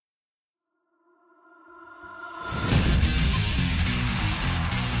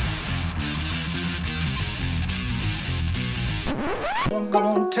I'm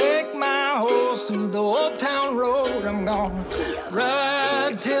gonna take my horse through the old town road. I'm gonna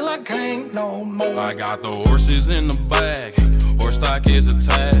ride till I can't no more. I got the horses in the back, horse stock is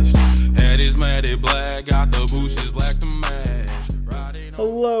attached. Head is matted black, got the bushes black to match.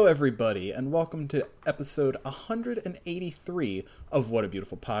 Hello everybody, and welcome to episode 183 of What a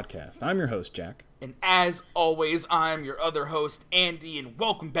Beautiful Podcast. I'm your host, Jack. And as always, I'm your other host, Andy, and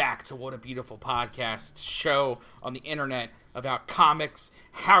welcome back to What a Beautiful Podcast, show on the internet about comics.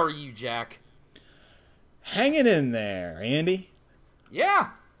 How are you, Jack? Hanging in there, Andy.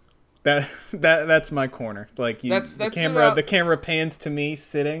 Yeah. That's my corner. Like That's the camera pans to me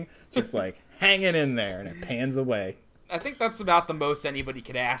sitting, just like hanging in there, and it pans away. I think that's about the most anybody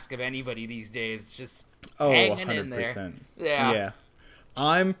could ask of anybody these days. Just hanging 100%. In there. Yeah.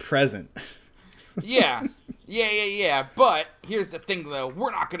 I'm present. Yeah. But here's the thing, though.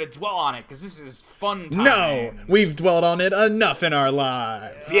 We're not going to dwell on it, because this is fun times. No! We've dwelled on it enough in our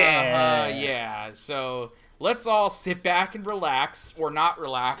lives. Yeah! Yeah. So let's all sit back and relax, or not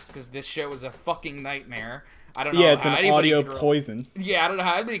relax, because this show is a fucking nightmare. I don't know it's how an anybody audio poison. I don't know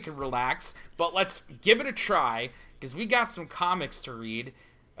how anybody can relax, but let's give it a try, because we got some comics to read.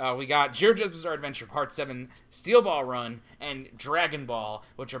 We got JoJo's Bizarre Adventure Part 7, Steel Ball Run, and Dragon Ball,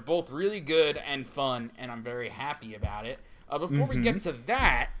 which are both really good and fun, and I'm very happy about it. Before we get to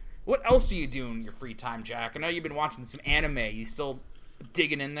that, what else are you doing in your free time, Jack? I know you've been watching some anime. You still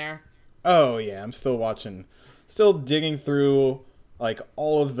digging in there? Oh, yeah, I'm still digging through like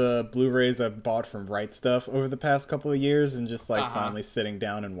all of the Blu-rays I've bought from Right Stuff over the past couple of years, and just like finally sitting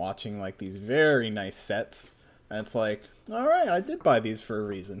down and watching like these very nice sets. And it's like, all right, I did buy these for a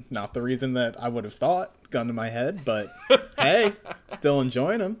reason. Not the reason that I would have thought, gun to my head, but hey, still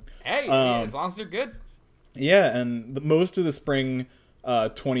enjoying them. Hey, as long as they're good. Yeah, and most of the spring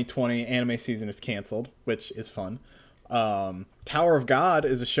 2020 anime season is canceled, which is fun. Tower of God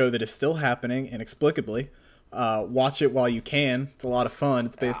is a show that is still happening inexplicably. Watch it while you can. It's a lot of fun.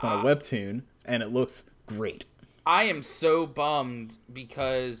 It's based on a webtoon, and it looks great. I am so bummed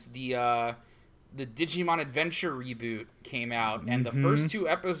because the Digimon Adventure reboot came out, and the first two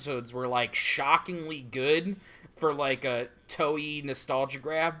episodes were like shockingly good for like a Toei nostalgia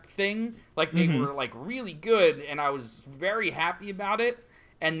grab thing. Like they were like really good, and I was very happy about it.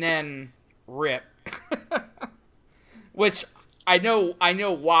 And then rip, which I know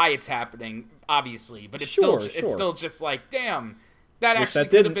why it's happening, obviously, but it's it's still just like, damn, that actually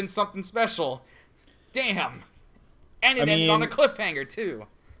could have been something special. Damn, and it ended on a cliffhanger too.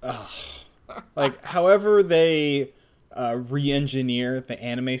 Like, however they re-engineer the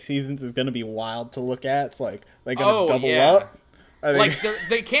anime seasons is going to be wild to look at. It's like, they're going to double up. Like,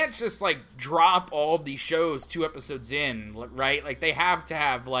 they can't just, like, drop all of these shows 2 episodes in, right? Like, they have to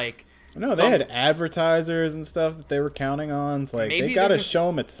have, like... No, they had advertisers and stuff that they were counting on. It's like, they got to show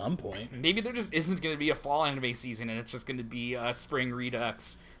them at some point. Maybe there just isn't going to be a fall anime season, and it's just going to be spring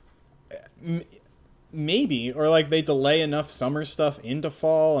redux. Maybe, or like they delay enough summer stuff into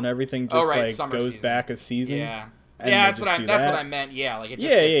fall and everything just goes season. Back a season. Yeah, that's what I meant. Yeah, like it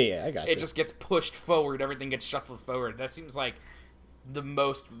just I got it just gets pushed forward. Everything gets shuffled forward. That seems like the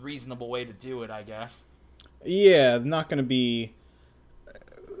most reasonable way to do it, I guess. Yeah, not gonna be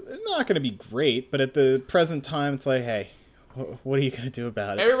great, but at the present time, it's like, hey, what are you gonna do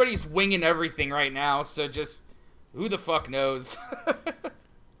about it? Everybody's winging everything right now, so just who the fuck knows.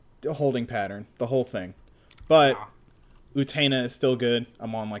 A holding pattern, the whole thing. But Utena is still good.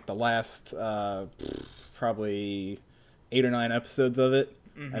 I'm on like the last probably 8 or 9 episodes of it,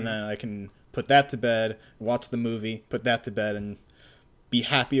 and then I can put that to bed, watch the movie, put that to bed, and be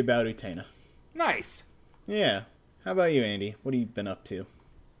happy about Utena. Nice. Yeah. How about you, Andy? What have you been up to?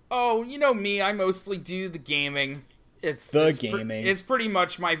 Oh, you know me. I mostly do the gaming. It's pretty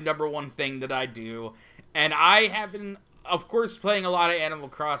much my number one thing that I do, and I have been, of course, playing a lot of Animal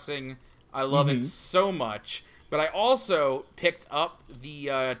Crossing. I love it so much. But I also picked up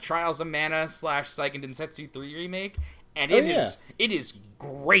the Trials of Mana / Seiken Densetsu 3 remake, and it is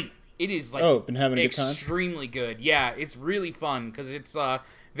great. It is like been having a good time? Extremely good. Yeah, it's really fun because it's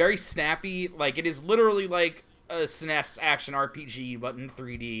very snappy. Like it is literally like a SNES action RPG, but in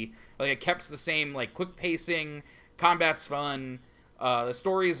 3D. Like it keeps the same like quick pacing. Combat's fun. The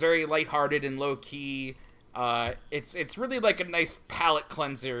story is very lighthearted and low key. It's really like a nice palate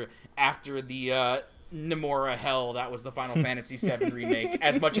cleanser after the Nomura hell that was the Final Fantasy VII remake.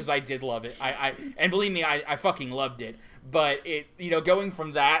 As much as I did love it, and believe me, I fucking loved it. But it, going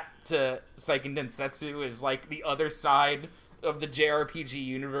from that to Seiken Densetsu is like the other side of the JRPG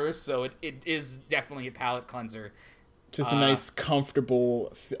universe. So it is definitely a palate cleanser. Just a nice,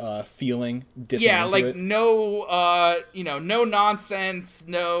 comfortable feeling. Yeah, into like it. no, no nonsense,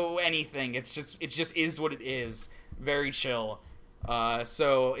 no anything. It just is what it is. Very chill.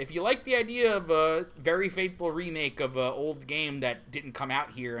 So if you like the idea of a very faithful remake of an old game that didn't come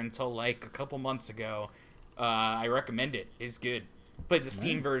out here until like a couple months ago, I recommend it. It's good. Played the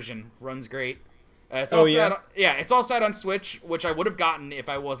Steam version, runs great. It's also it's also out on Switch, which I would have gotten if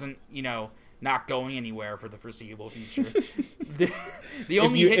I wasn't, not going anywhere for the foreseeable future. the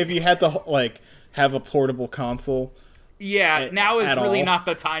only if you had to like have a portable console. Yeah, now is really all. not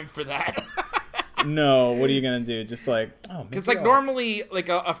the time for that. No, what are you gonna do? Just like, because like normally like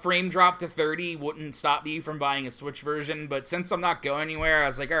a frame drop to 30 wouldn't stop me from buying a Switch version, but since I'm not going anywhere, I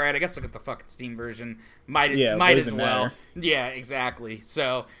was like, all right, I guess I'll get the fucking Steam version. Might as well. Matter? Yeah, exactly.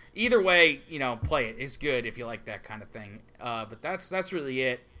 So either way, play it. It's good if you like that kind of thing. But that's really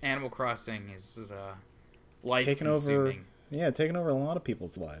it. Animal Crossing is life consuming. Taking over a lot of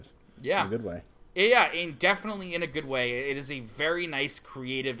people's lives. Yeah, in a good way. Yeah, and definitely in a good way. It is a very nice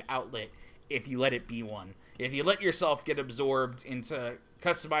creative outlet. If you let it be one. If you let yourself get absorbed into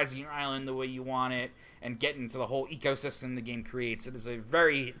customizing your island the way you want it and get into the whole ecosystem the game creates, it is a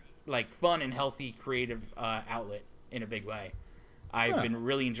very fun and healthy creative outlet in a big way. I've been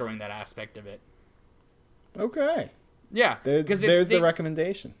really enjoying that aspect of it. Okay. Yeah. There's the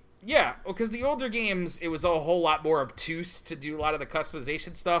recommendation. Yeah, because the older games, it was a whole lot more obtuse to do a lot of the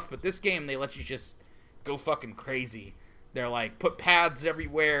customization stuff, but this game, they let you just go fucking crazy. They're like, put paths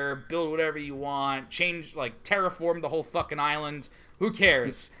everywhere, build whatever you want, change, terraform the whole fucking island. Who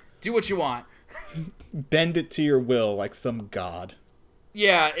cares? Do what you want. Bend it to your will like some god.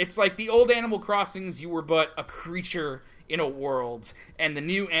 Yeah, it's like the old Animal Crossings, you were but a creature in a world, and the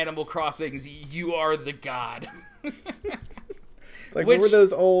new Animal Crossings, you are the god. What were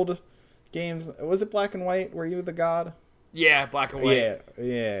those old games? Was it Black and White? Were you the god? Yeah, Black and White.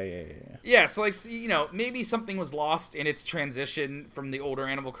 Yeah. Yeah, so maybe something was lost in its transition from the older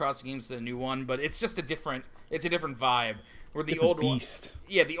Animal Crossing games to the new one, but it's just a different vibe. Where the old beast.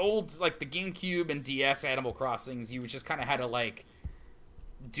 The old the GameCube and DS Animal Crossings, you just kind of had to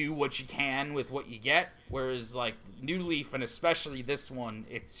do what you can with what you get, whereas New Leaf and especially this one,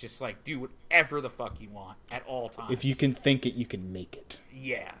 it's just do whatever the fuck you want at all times. If you can think it, you can make it.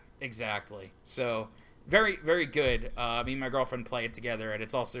 Yeah, exactly. So very, very good. Me and my girlfriend play it together, and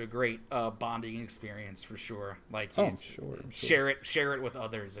it's also a great bonding experience for sure. Sure. Share it with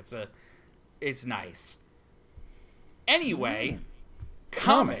others. It's nice. Anyway,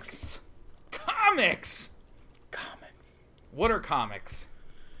 comics. What are comics?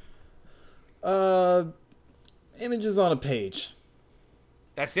 Images on a page.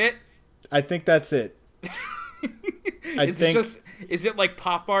 That's it? I think that's it. Is it like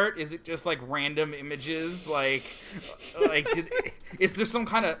pop art? Is it just random images? Is there some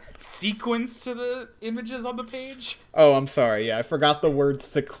kind of sequence to the images on the page? Oh, I'm sorry. Yeah, I forgot the word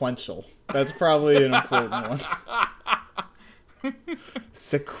sequential. That's probably an important one.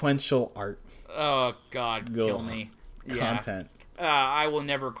 Sequential art. Oh God, kill me. Content. I will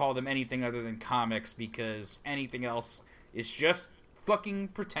never call them anything other than comics because anything else is just fucking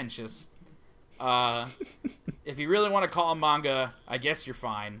pretentious. If you really want to call them manga, I guess you're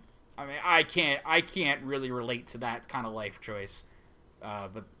fine. I mean, I can't really relate to that kind of life choice.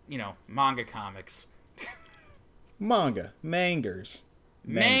 But manga comics. Mangers.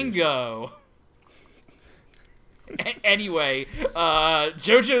 Mango. Anyway,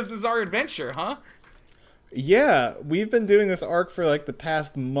 JoJo's Bizarre Adventure, huh? Yeah, we've been doing this arc for the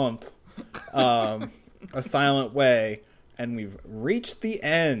past month, A Silent Way, and we've reached the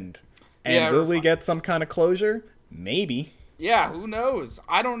end. And will we get some kind of closure? Maybe. Yeah, who knows?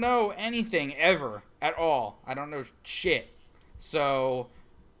 I don't know anything ever at all. I don't know shit. So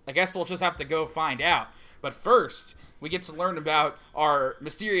I guess we'll just have to go find out. But first, we get to learn about our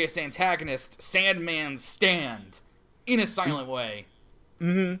mysterious antagonist, Sandman's stand, in A Silent Way.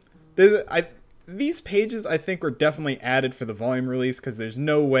 Mm-hmm. These pages, I think, were definitely added for the volume release because there's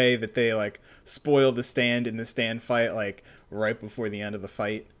no way that they spoil the stand in the stand fight right before the end of the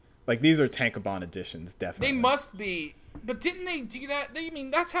fight. These are Tankobon editions, definitely. They must be. But didn't they do that?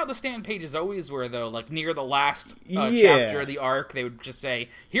 That's how the stand pages always were, though. Near the last chapter of the arc, they would just say,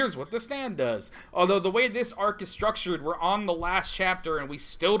 here's what the stand does. Although the way this arc is structured, we're on the last chapter, and we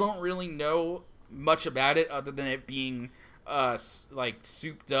still don't really know much about it other than it being,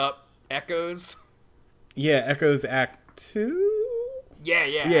 souped up Echoes. Yeah, Echoes Act 2? Yeah,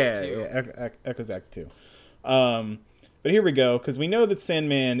 Act 2. Echoes Act 2. But here we go, because we know that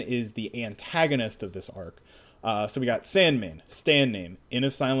Sandman is the antagonist of this arc. So we got Sandman, stand name, in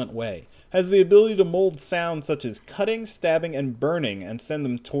a silent way. Has the ability to mold sounds such as cutting, stabbing, and burning and send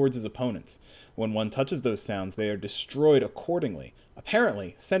them towards his opponents. When one touches those sounds, they are destroyed accordingly.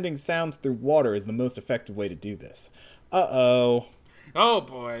 Apparently, sending sounds through water is the most effective way to do this. Uh-oh. Oh,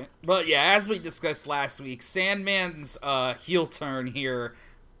 boy. But yeah, as we discussed last week, Sandman's heel turn here,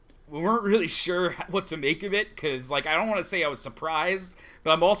 we weren't really sure what to make of it, because, like, I don't want to say I was surprised,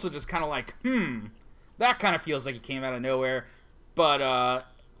 but I'm also just kind of like, that kind of feels like it came out of nowhere. But,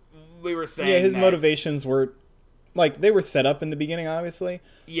 we were saying yeah, his that, motivations were, like, they were set up in the beginning, obviously.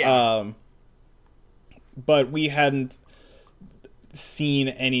 Yeah. But we hadn't seen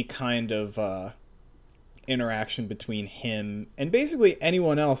any kind of interaction between him and basically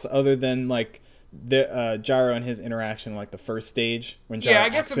anyone else other than like the Gyro and his interaction like the first stage when Gyro I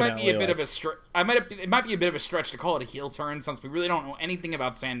guess it might be a bit like, of a it might be a bit of a stretch to call it a heel turn since we really don't know anything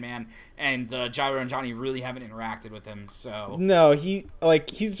about Sandman and Gyro and Johnny really haven't interacted with him. So no, he's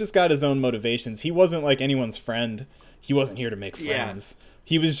just got his own motivations. He wasn't like anyone's friend. He wasn't here to make friends. Yeah.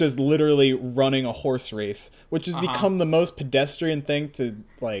 He was just literally running a horse race, which has become the most pedestrian thing to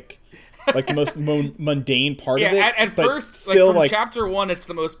like the most mundane part of it. At first, still, like from chapter 1, it's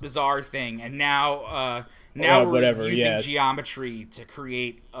the most bizarre thing, and now we're using geometry to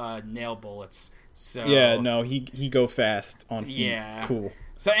create nail bullets. So yeah, no, he go fast on feet. Yeah, cool.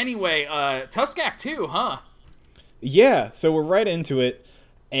 So anyway, Tusk Act 2, huh? Yeah, so we're right into it,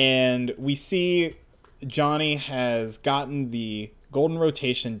 and we see Johnny has gotten the golden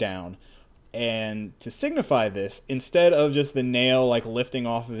rotation down. And to signify this, instead of just the nail like lifting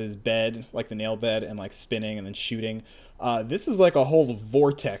off of his bed, like the nail bed, and like spinning and then shooting, this is like a whole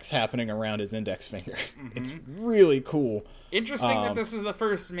vortex happening around his index finger. Mm-hmm. It's really cool. Interesting that this is the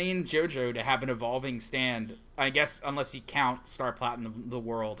first main JoJo to have an evolving stand. I guess unless you count Star Platinum the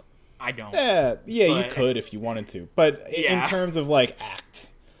World, I don't. Yeah, you could if you wanted to, but in terms of like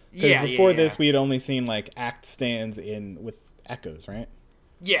acts, because before this we had only seen like act stands with Echoes, right?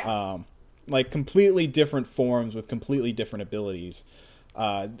 Yeah. Like completely different forms with completely different abilities.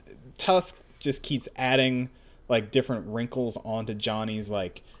 Tusk just keeps adding like different wrinkles onto Johnny's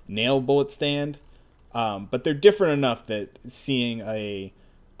like nail bullet stand, but they're different enough that seeing a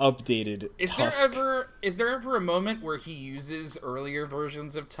updated Tusk... Is there ever a moment where he uses earlier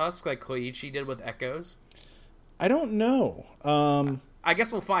versions of Tusk like Koichi did with Echoes? I don't know. I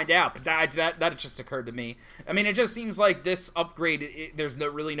guess we'll find out, but that just occurred to me. I mean, it just seems like this upgrade, there's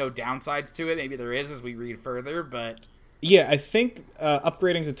really no downsides to it. Maybe there is as we read further, but... Yeah, I think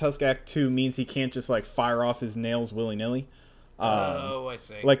upgrading to Tusk Act 2 means he can't just, like, fire off his nails willy-nilly. I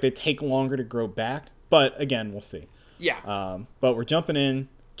see. Like, they take longer to grow back, but, again, we'll see. Yeah. But we're jumping in,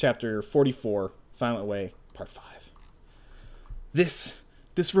 chapter 44, Silent Way, part 5. This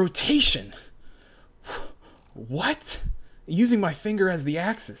rotation... What? Using my finger as the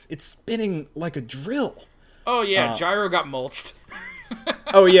axis. It's spinning like a drill. Oh, yeah. Gyro got mulched.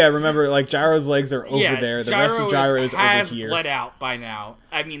 Oh, yeah. Remember, like, Gyro's legs are over there. The rest of Gyro is over here. Has bled out by now.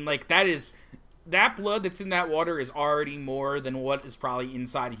 I mean, like, that blood that's in that water is already more than what is probably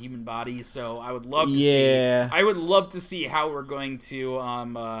inside a human body. So I would love to see. I would love to see how we're going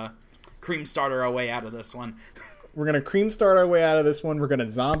to cream starter our way out of this one. We're going to cream start our way out of this one. We're going to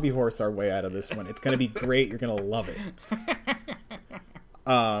zombie horse our way out of this one. It's going to be great. You're going to love it.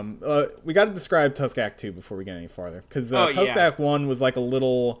 We got to describe Tusk Act 2 before we get any farther. Because Tusk Act 1 was like a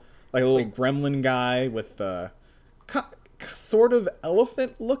little gremlin guy with sort of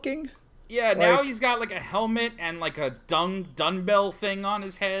elephant looking. Yeah, now he's got like a helmet and like a dumbbell thing on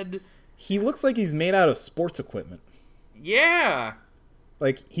his head. He looks like he's made out of sports equipment. Yeah.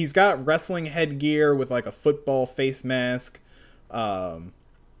 Like, he's got wrestling headgear with, like, a football face mask. I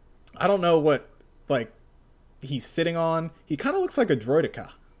don't know what, like, he's sitting on. He kind of looks like a Droideka.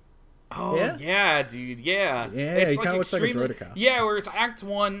 Oh, yeah dude, yeah. Yeah, he kind of looks like a Droideka. Yeah, whereas Act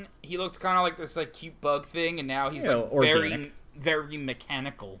 1, he looked kind of like this, like, cute bug thing, and now he's, like, very, very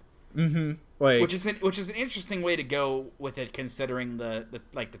mechanical. Mm-hmm. Like, which is an interesting way to go with it, considering the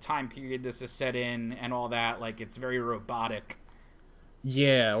time period this is set in and all that. Like, it's very robotic.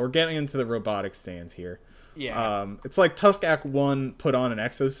 Yeah, we're getting into the robotic stands here. Yeah. It's like Tusk Act 1 put on an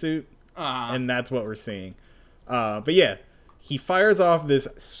exosuit, and that's what we're seeing. But yeah, he fires off this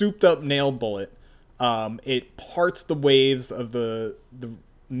souped-up nail bullet. It parts the waves of the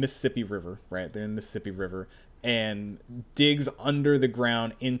Mississippi River, right? They're in the Mississippi River, and digs under the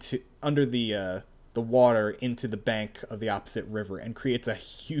ground under the water into the bank of the opposite river and creates a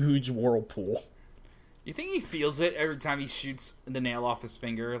huge whirlpool. You think he feels it every time he shoots the nail off his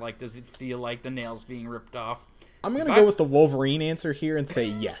finger? Like, does it feel like the nail's being ripped off? I'm going to go with the Wolverine answer here and say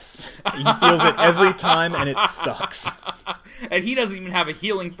yes. He feels it every time, and it sucks. And he doesn't even have a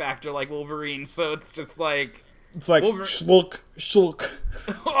healing factor like Wolverine, so it's just like... It's like, shlook, shlook.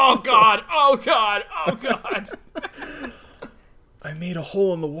 Oh, God. Oh, God. Oh, God. I made a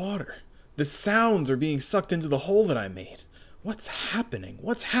hole in the water. The sounds are being sucked into the hole that I made. What's happening?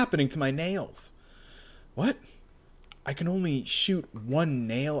 What's happening to my nails? What? I can only shoot one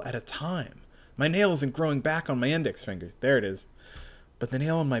nail at a time. My nail isn't growing back on my index finger. There it is. But the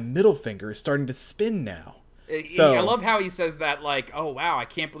nail on my middle finger is starting to spin now. I love how he says that, like, oh, wow, I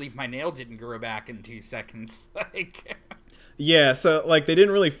can't believe my nail didn't grow back in 2 seconds. Like... Yeah, so, like, they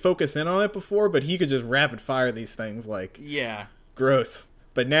didn't really focus in on it before, but he could just rapid fire these things, like... Yeah. Gross.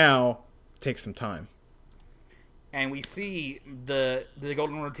 But now, it takes some time. And we see the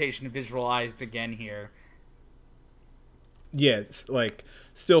golden rotation visualized again here. Yeah, it's like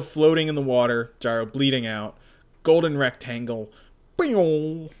still floating in the water, Gyro bleeding out, golden rectangle,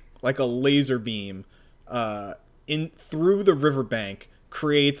 like a laser beam, in through the riverbank,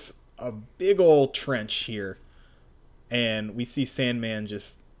 creates a big old trench here, and we see Sandman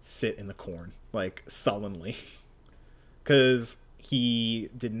just sit in the corn, like sullenly, because he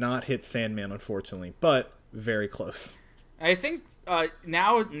did not hit Sandman, unfortunately, but very close. I think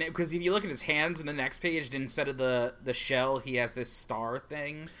now, because if you look at his hands in the next page, instead of the shell, he has this star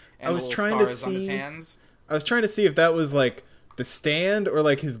thing, and I was little trying to stars on his hands. I was trying to see if that was like the stand or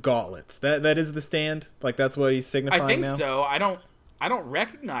like his gauntlets. That is the stand. Like that's what he's signifying. I think now? so. I don't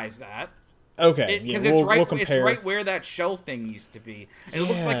recognize that. Okay, Because we'll compare. it's right where that shell thing used to be, and it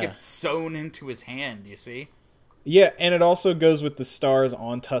looks like it's sewn into his hand. You see? Yeah, and it also goes with the stars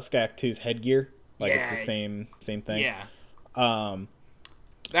on Tuskak 2's headgear. Like Yeah. it's the same thing. Yeah.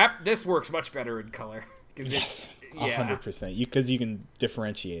 This works much better in color. Yes, yeah. 100%. Because you can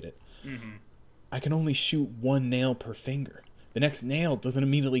differentiate it. Mm-hmm. I can only shoot one nail per finger. The next nail doesn't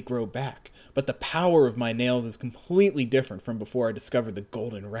immediately grow back, but the power of my nails is completely different from before I discovered the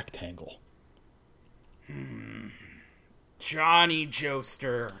golden rectangle. Johnny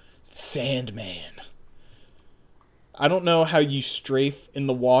Joester. Sandman. I don't know how you strafe in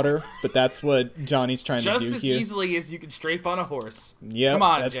the water, but that's what Johnny's trying to do here. Just as easily as you can strafe on a horse. Yep, Come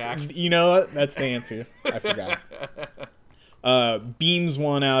on, Jack. You know what? That's the answer. I forgot. Beams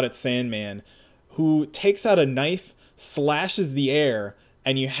one out at Sandman, who takes out a knife, slashes the air,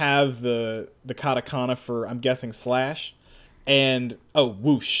 and you have the katakana for, I'm guessing, slash, and,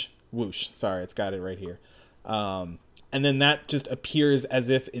 whoosh. Whoosh. Sorry, it's got it right here. And then that just appears as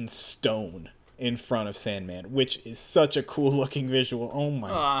if in stone in front of Sandman, which is such a cool looking visual. Oh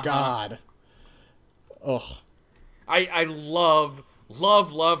my god. Ugh. I love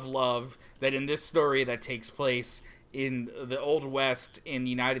that in this story that takes place in the Old West in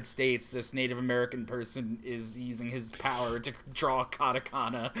the United States, this Native American person is using his power to draw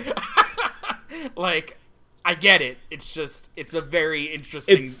katakana. Like, I get it. It's just, it's a very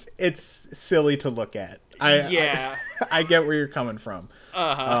interesting... It's silly to look at. I get where you're coming from.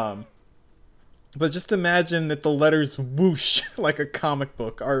 But just imagine that the letters whoosh, like a comic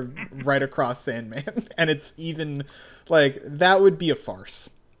book, are right across Sandman. And it's even, like, that would be a farce.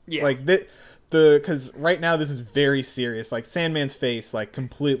 Yeah. Like, because right now this is very serious. Like, Sandman's face, like,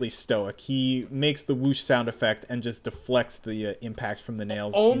 completely stoic. He makes the whoosh sound effect and just deflects the impact from the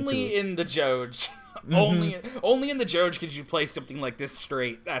nails. Only in the Joj. Only in the Joj could you play something like this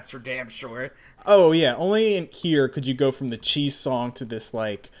straight. That's for damn sure. Oh, yeah. Only in here could you go from the cheese song to this,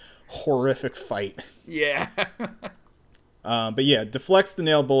 like, horrific fight. Yeah. But yeah, deflects the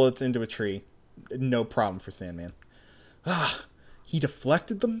nail bullets into a tree. No problem for Sandman. He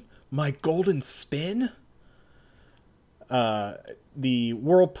deflected them? My golden spin? The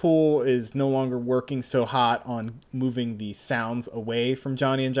whirlpool is no longer working so hot on moving the sounds away from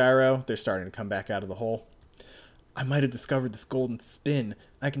Johnny and Gyro. They're starting to come back out of the hole. I might have discovered this golden spin.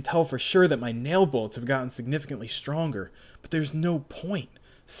 I can tell for sure that my nail bullets have gotten significantly stronger, but there's no point.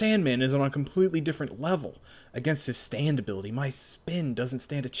 Sandman is on a completely different level. Against his stand ability, my spin doesn't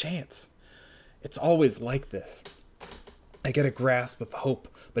stand a chance. It's always like this. I get a grasp of hope,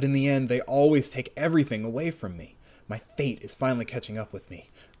 but in the end, they always take everything away from me. My fate is finally catching up with me.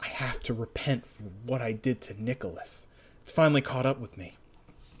 I have to repent for what I did to Nicholas. It's finally caught up with me.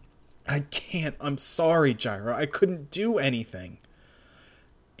 I can't. I'm sorry, Gyro. I couldn't do anything.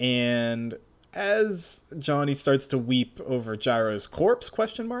 And as Johnny starts to weep over Gyro's corpse,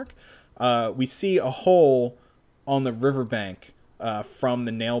 we see a hole on the riverbank from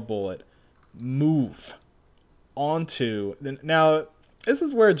the nail bullet move onto... Now, this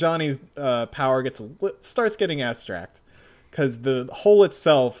is where Johnny's power starts getting abstract, because the hole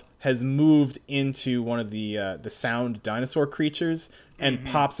itself has moved into one of the sound dinosaur creatures and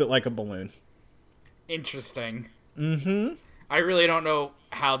pops it like a balloon. Interesting. Mm-hmm. I really don't know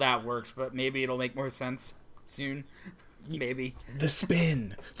how that works, but maybe it'll make more sense soon. Maybe. The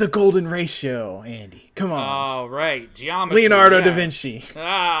spin. The golden ratio, Andy. Come on. Oh, right. Geometry. Leonardo da Vinci.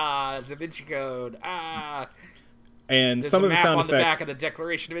 Da Vinci Code. And There's some a of the map sound on the effects. back of the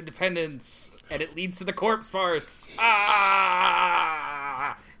Declaration of Independence, and it leads to the corpse parts.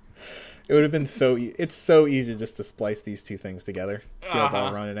 It would have been it's so easy just to splice these two things together. Steel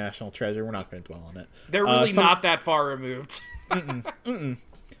Ball Run and National Treasure. We're not going to dwell on it. They're really not that far removed. Some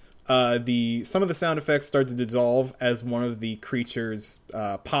of the sound effects start to dissolve as one of the creatures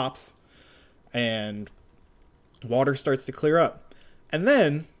pops, and water starts to clear up. And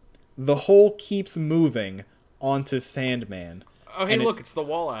then the hole keeps moving onto Sandman. Oh, hey, look, it's the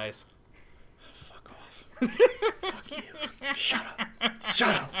walleyes. Fuck off. Fuck you. Shut up.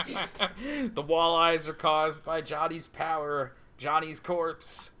 Shut up. The walleyes are caused by Johnny's power, Johnny's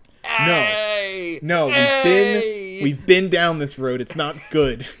corpse. Hey! No, hey! we've been down this road. It's not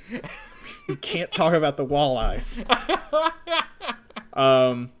good. We can't talk about the walleyes.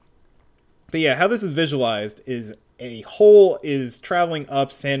 But yeah, how this is visualized is a hole is traveling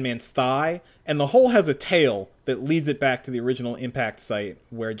up Sandman's thigh, and the hole has a tail that leads it back to the original impact site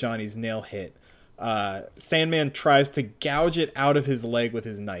where Johnny's nail hit. Sandman tries to gouge it out of his leg with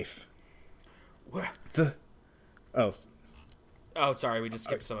his knife. Oh, sorry, we just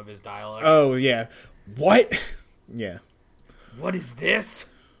skipped some of his dialogue. Oh, yeah. What? Yeah. What is this?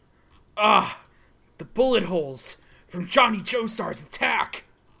 The bullet holes from Johnny Joestar's attack.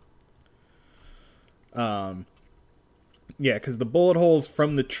 Yeah, because the bullet holes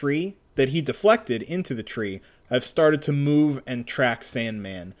from the tree that he deflected into the tree have started to move and track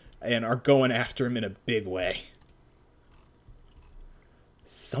Sandman and are going after him in a big way.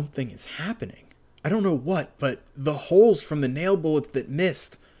 Something is happening. I don't know what, but the holes from the nail bullets that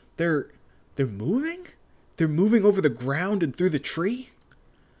missed, they're moving? They're moving over the ground and through the tree?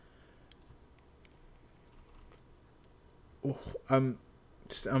 Oh, I'm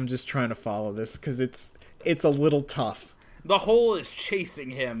just trying to follow this because it's a little tough. The hole is chasing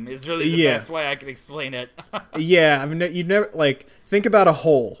him is really the best way I can explain it. Yeah, I mean, you never think about a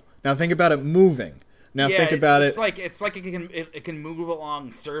hole. Now think about it moving. Now think about it's like it can move along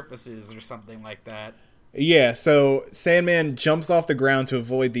surfaces or something like that. Yeah, so Sandman jumps off the ground to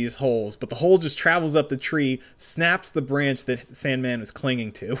avoid these holes, but the hole just travels up the tree, snaps the branch that Sandman is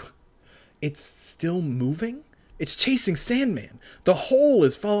clinging to. It's still moving? It's chasing Sandman. The hole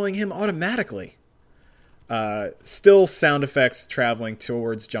is following him automatically. Still sound effects traveling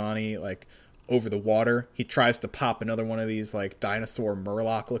towards Johnny, like, over the water. He tries to pop another one of these, like, dinosaur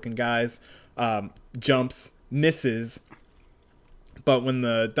Murloc-looking guys. Jumps, misses, but when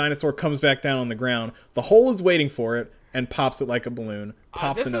the dinosaur comes back down on the ground, the hole is waiting for it and pops it like a balloon.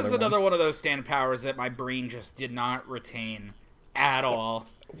 Pops this is another one of those stand powers that my brain just did not retain at all.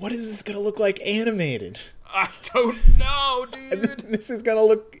 What is this going to look like animated? I don't know, dude. This is going to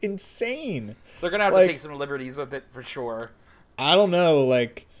look insane. They're going to have to take some liberties with it for sure. I don't know,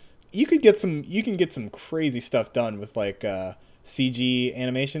 like, you can get some crazy stuff done with, like, CG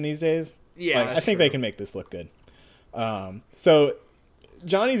animation these days. Yeah, I think they can make this look good. So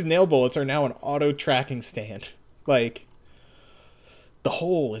Johnny's nail bullets are now an auto tracking stand. Like, the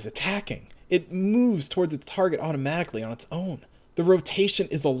hole is attacking. It moves towards its target automatically on its own. The rotation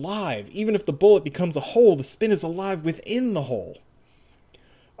is alive. Even if the bullet becomes a hole, the spin is alive within the hole.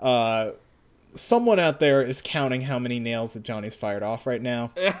 Someone out there is counting how many nails that Johnny's fired off right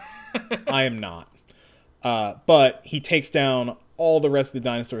now. I am not. But he takes down all the rest of the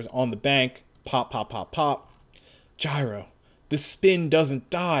dinosaurs on the bank. Pop, pop, pop, pop. Gyro. The spin doesn't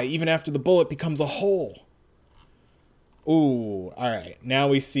die even after the bullet becomes a hole. Ooh, alright. Now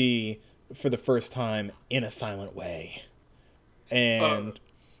we see, for the first time, In a Silent Way. And...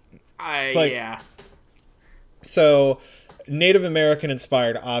 yeah. So, Native American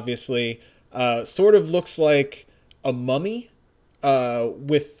inspired, obviously. Sort of looks like a mummy.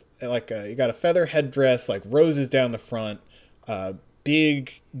 With, like, you got a feather headdress, like roses down the front.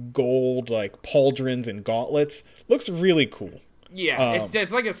 Big gold, like, pauldrons and gauntlets. Looks really cool. Yeah,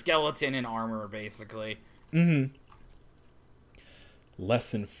 it's like a skeleton in armor, basically. Mm-hmm.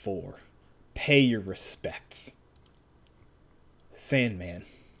 Lesson 4. Pay your respects. Sandman.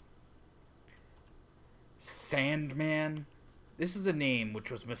 Sandman? This is a name which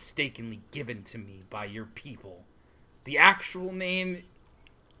was mistakenly given to me by your people. The actual name...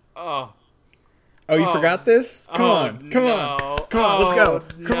 Oh. Oh, you forgot this? Come on, let's go.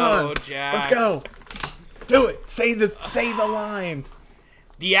 Come on, Jack. let's go. Do it. Say the line.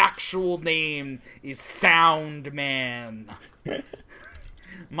 The actual name is Sound Man.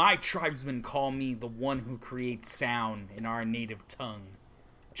 My tribesmen call me the one who creates sound in our native tongue.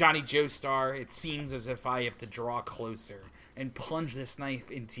 Johnny Joestar, it seems as if I have to draw closer and plunge this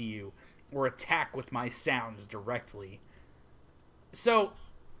knife into you, or attack with my sounds directly. So,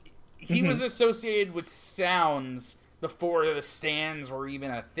 he was associated with sounds before the stands were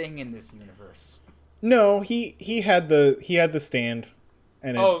even a thing in this universe. No, he had the stand.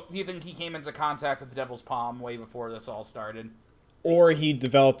 And you think he came into contact with the Devil's Palm way before this all started? Or he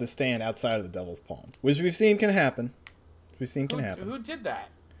developed a stand outside of the Devil's Palm, which we've seen can happen. Who did that?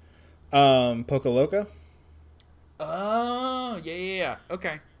 Pocoloco. Oh, yeah.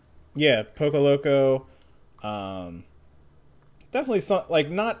 Okay. Yeah, Pocoloco. Definitely some, like,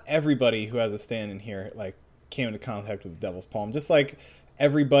 not everybody who has a stand in here like came into contact with the Devil's Palm. Just like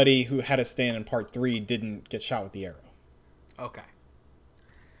everybody who had a stand in part 3 didn't get shot with the arrow. Okay.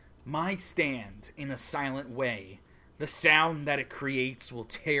 My stand in a silent way. The sound that it creates will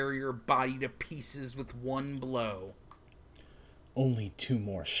tear your body to pieces with one blow. Only 2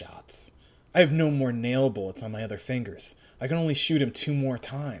 more shots. I have no more nail bullets on my other fingers. I can only shoot him 2 more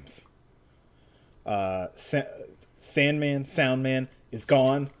times. Soundman is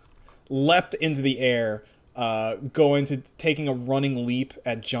gone. Leapt into the air, taking a running leap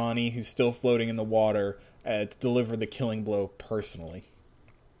at Johnny, who's still floating in the water, to deliver the killing blow personally.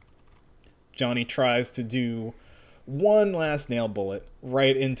 Johnny tries to do one last nail bullet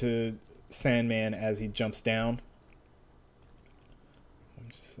right into Sandman as he jumps down.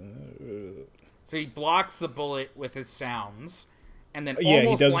 So he blocks the bullet with his sounds, and then he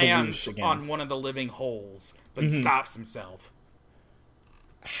almost does the lands whoosh again. on one of the living holes, but he stops himself.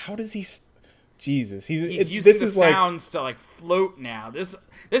 How does he... Jesus. He's using the sounds to, like, float now. This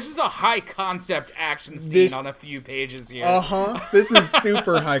is a high-concept action scene on a few pages here. This is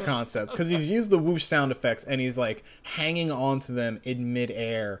super high concept, because he's used the whoosh sound effects, and he's, like, hanging on to them in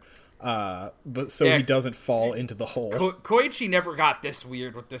midair, he doesn't fall into the hole. Koichi never got this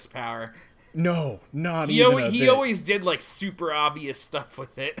weird with this power. No, not he even a bit. He always did, like, super obvious stuff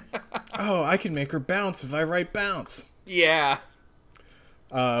with it. Oh, I can make her bounce if I write bounce. Yeah.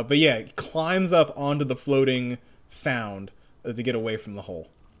 But yeah, it climbs up onto the floating sound to get away from the hole.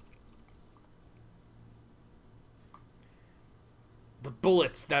 The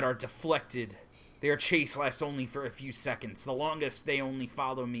bullets that are deflected, their chase lasts only for a few seconds. The longest, they only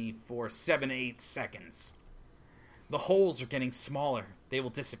follow me for 7 to 8 seconds. The holes are getting smaller. They will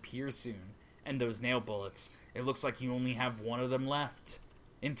disappear soon. And those nail bullets, it looks like you only have 1 of them left.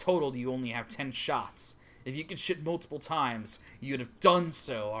 In total, you only have 10 shots. If you could shoot multiple times, you would have done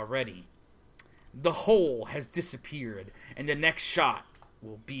so already. The hole has disappeared, and the next shot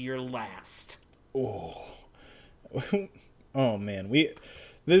will be your last. Oh. Oh, man.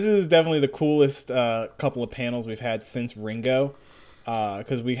 This is definitely the coolest couple of panels we've had since Ringo.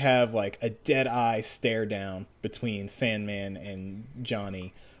 Because we have, like, a dead-eye stare-down between Sandman and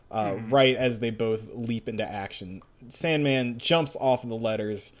Johnny. Right as they both leap into action. Sandman jumps off of the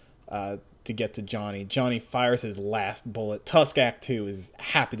letters to get to Johnny. Johnny fires his last bullet. Tusk Act 2 is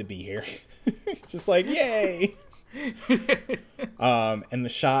happy to be here. Just like, yay! And the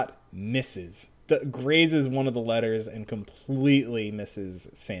shot misses. Grazes one of the letters and completely misses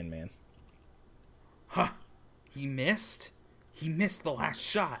Sandman. Huh. He missed? He missed the last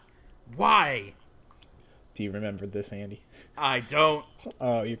shot. Why? Do you remember this, Andy? I don't.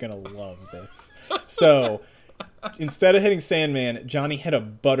 Oh, you're gonna love this. So, instead of hitting Sandman, Johnny hit a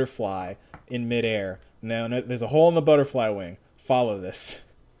butterfly in midair. Now, there's a hole in the butterfly wing. Follow this.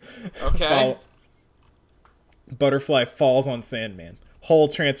 Okay. Butterfly falls on Sandman. Hole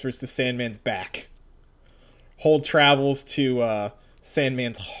transfers to Sandman's back. Hole travels to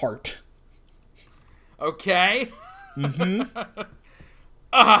Sandman's heart. Okay. The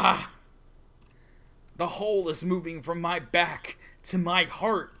hole is moving from my back to my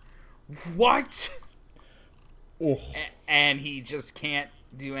heart. What? Oh. And he just can't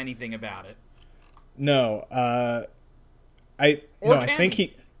do anything about it. No, I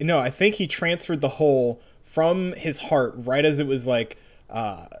think he transferred the hole from his heart right as it was like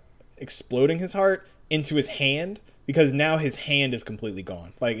exploding his heart into his hand, because now his hand is completely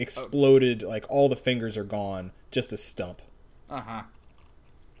gone. Like exploded, like all the fingers are gone, just a stump.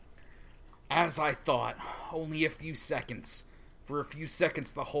 As I thought, only a few seconds. For a few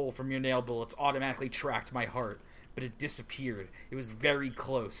seconds, the hole from your nail bullets automatically tracked my heart, but it disappeared. It was very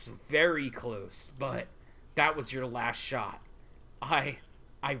close, but that was your last shot. I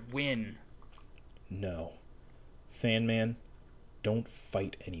win. No. Sandman, don't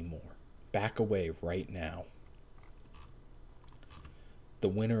fight anymore. Back away right now. The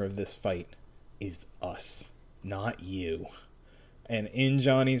winner of this fight is us, not you. And in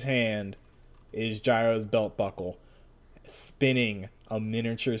Johnny's hand is Gyro's belt buckle, spinning a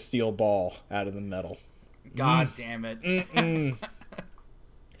miniature steel ball out of the metal. God damn it.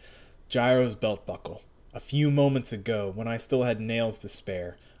 Gyro's belt buckle. A few moments ago, when I still had nails to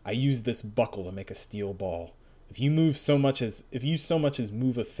spare, I used this buckle to make a steel ball. If you so much as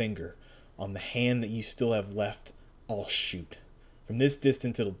move a finger on the hand that you still have left, I'll shoot. From this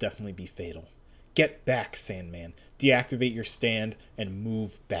distance, it'll definitely be fatal. Get back, Sandman. Deactivate your stand and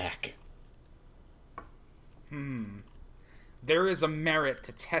move back. There is a merit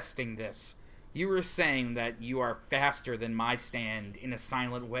to testing this. You were saying that you are faster than my stand in a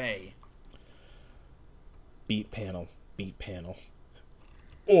silent way. Beat panel.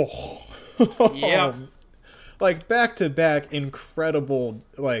 Oh. Yep. Like, back-to-back incredible,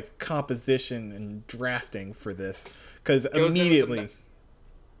 like, composition and drafting for this. Because immediately...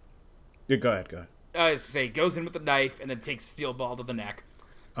 Yeah, go ahead. I was going to say, goes in with the knife and then takes steel ball to the neck.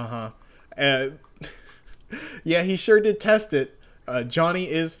 Yeah, he sure did test it. Johnny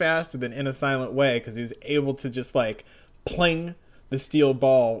is faster than In a Silent Way because he was able to just, like, pling the steel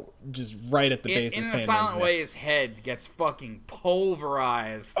ball just right at the base of Sandman's neck. In a Silent Way, his head gets fucking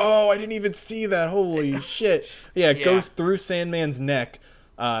pulverized. Oh, I didn't even see that. Holy shit. Yeah, it goes through Sandman's neck.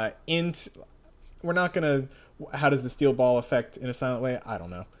 We're not going to... How does the steel ball affect In a Silent Way? I don't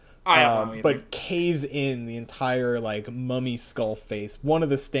know. I don't know either. But caves in the entire, like, mummy skull face. One of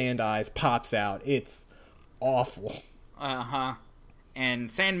the stand eyes pops out. It's awful.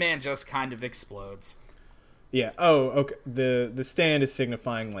 And Sandman just kind of explodes. Yeah. Oh, okay. The stand is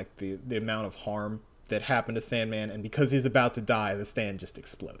signifying, like, the amount of harm that happened to Sandman, and because he's about to die, the stand just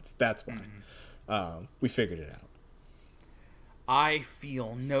explodes. That's why. We figured it out. I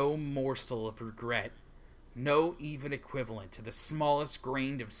feel no morsel of regret, no even equivalent to the smallest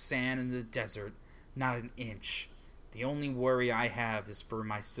grain of sand in the desert, not an inch. The only worry I have is for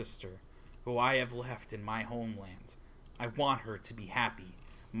my sister, who I have left in my homeland. I want her to be happy.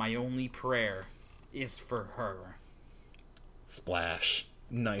 My only prayer is for her. Splash.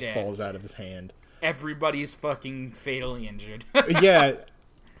 Knife Dead. falls out of his hand. Everybody's fucking fatally injured. Yeah.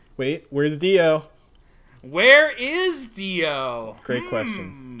 Wait, where's Dio? Where is Dio? Great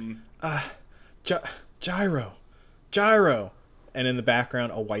question. Gyro. And in the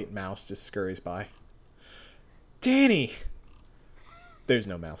background, a white mouse just scurries by. Danny! There's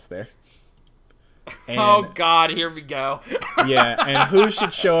no mouse there. And, oh god, here we go. Yeah, and who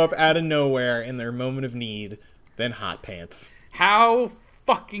should show up out of nowhere in their moment of need than Hot Pants? How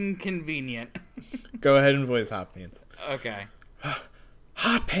fucking convenient. Go ahead and voice Hot Pants. Okay.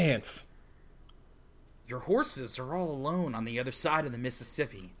 Hot Pants! Your horses are all alone on the other side of the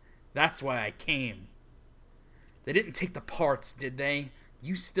Mississippi. That's why I came. They didn't take the parts, did they?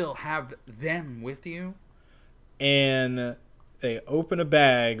 You still have them with you? And they open a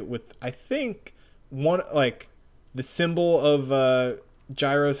bag with, I think, one, like, the symbol of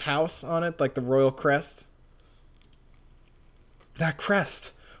Gyro's house on it, like the royal crest. That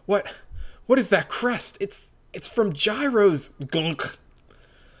crest. What is that crest? It's from Gyro's gunk.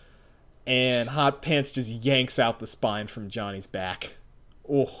 And Hot Pants just yanks out the spine from Johnny's back.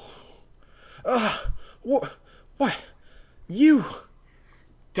 Oh. What? You.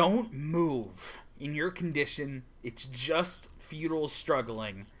 Don't move. In your condition, it's just futile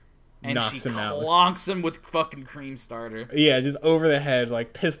struggling. And Knocks she him out. clonks him with fucking cream starter. Yeah, just over the head,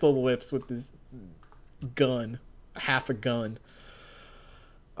 like pistol lips with this gun. Half a gun.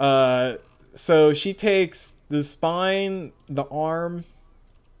 So she takes the spine, the arm...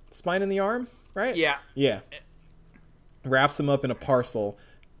 Spine and the arm, right? Yeah. Yeah. Wraps them up in a parcel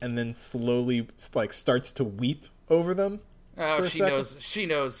and then slowly, like, starts to weep over them. Oh, she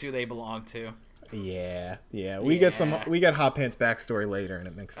knows who they belong to. Yeah. We get Hot Pants backstory later, and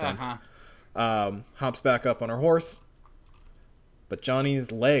it makes sense. Hops back up on her horse, but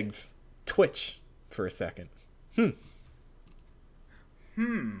Johnny's legs twitch for a second. So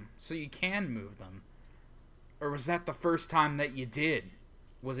you can move them. Or was that the first time that you did?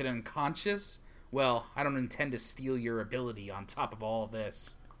 Was it unconscious? Well, I don't intend to steal your ability on top of all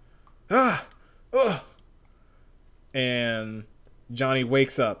this. And Johnny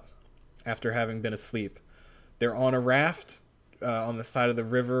wakes up after having been asleep. They're on a raft on the side of the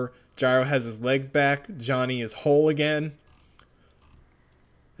river. Gyro has his legs back. Johnny is whole again.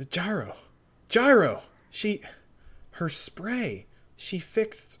 Gyro. Her spray. She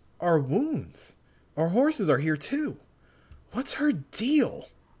fixed our wounds. Our horses are here too. What's her deal?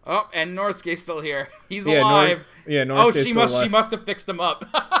 Oh, and Norisuke's still here. He's Yeah, alive. Norisuke's she still must. alive. She must have fixed him up.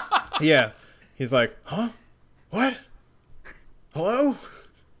 Yeah. He's like, huh? What? Hello?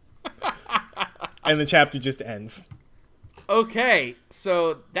 And the chapter just ends. Okay,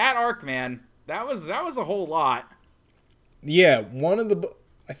 so that arc, man, that was a whole lot. Yeah,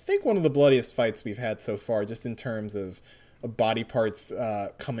 I think one of the bloodiest fights we've had so far, just in terms of body parts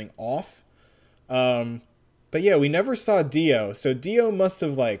coming off. But yeah, we never saw Dio, so Dio must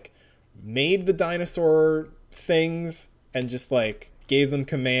have like made the dinosaur things and just like gave them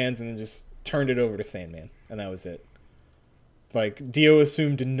commands and then just turned it over to Sandman, and that was it. Like, Dio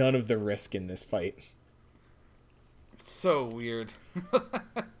assumed none of the risk in this fight. So weird.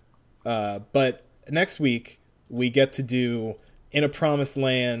 But next week, we get to do In a Promised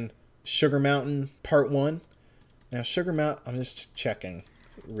Land, Sugar Mountain Part 1. Now, Sugar Mountain, I'm just checking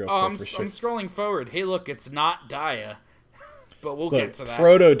real quick. I'm scrolling forward. Hey, look, it's not Dia. But we'll get to that.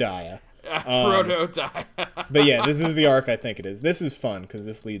 Proto-Dia. Proto-Dia. But yeah, this is the arc I think it is. This is fun, because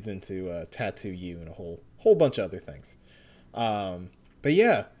this leads into Tattoo You and a whole bunch of other things. But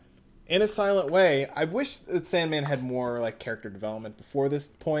yeah, In a Silent Way, I wish that Sandman had more like character development before this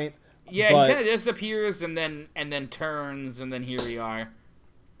point. Yeah, he kind of disappears and then turns, and then here we are.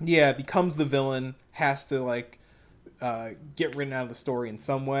 Yeah, becomes the villain, has to like get written out of the story in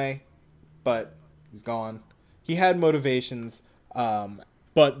some way, but he's gone. He had motivations,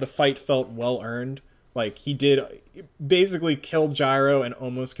 but the fight felt well earned. Like, he did basically kill Gyro and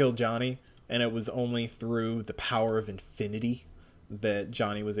almost kill Johnny, and it was only through the power of infinity that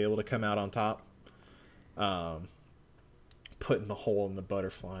Johnny was able to come out on top. Putting the hole in the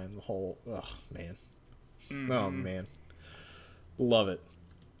butterfly and the whole... Oh, man. Mm-hmm. Oh, man. Love it.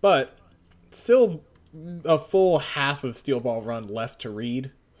 But still a full half of Steel Ball Run left to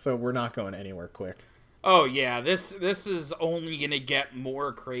read, so we're not going anywhere quick. Oh yeah, this is only gonna get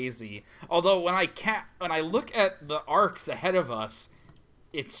more crazy. Although when I look at the arcs ahead of us,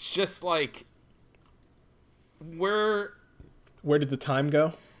 it's just like where did the time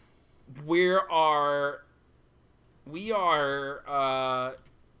go? We are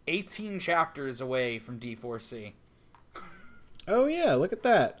 18 chapters away from D4C. Oh yeah, look at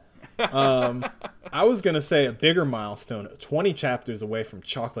that. I was going to say a bigger milestone, 20 chapters away from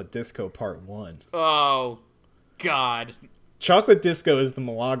Chocolate Disco Part 1. Oh, God. Chocolate Disco is the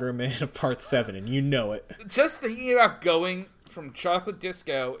Milagro Man of Part 7, and you know it. Just thinking about going from Chocolate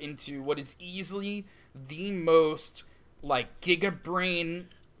Disco into what is easily the most, like, gigabrain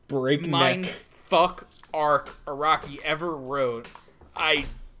breakneck mindfuck arc Araki ever wrote, I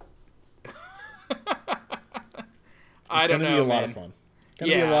don't know, It's going to be a lot of fun.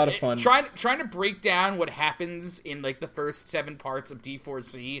 Be a lot of fun. Trying to break down what happens in like the first 7 parts of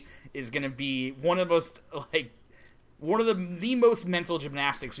D4C is going to be one of the most mental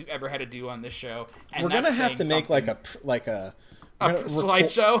gymnastics we've ever had to do on this show. And we're going to have to make like a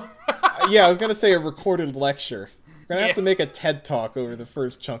slideshow. Yeah, I was going to say a recorded lecture. We're going to have to make a TED Talk over the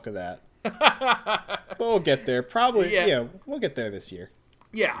first chunk of that. But we'll get there. Probably, yeah, we'll get there this year.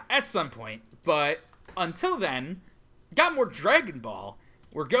 Yeah, at some point. But until then, got more Dragon Ball,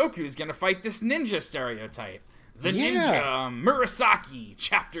 where Goku's gonna fight this ninja stereotype. The Ninja Murasaki,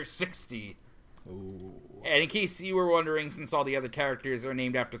 Chapter 60. Ooh. And in case you were wondering, since all the other characters are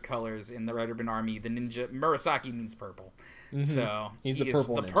named after colors in the Red Ribbon Army, the ninja Murasaki means purple. Mm-hmm. So he's the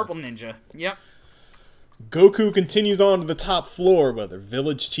purple ninja. Yep. Goku continues on to the top floor where the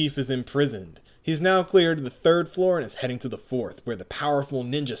village chief is imprisoned. He's now cleared the 3rd floor and is heading to the 4th, where the powerful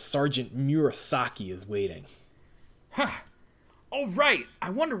ninja Sergeant Murasaki is waiting. Huh. All right, I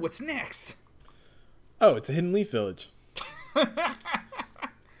wonder what's next. Oh, it's a Hidden Leaf Village.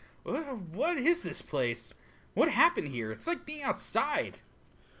 What is this place? What happened here? It's like being outside.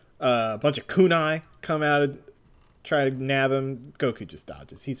 A bunch of kunai come out and try to nab him. Goku just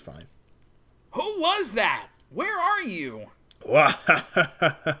dodges. He's fine. Who was that? Where are you?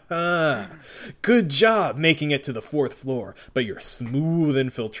 Good job making it to the 4th floor, but your smooth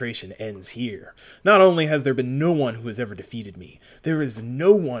infiltration ends here. Not only has there been no one who has ever defeated me, there is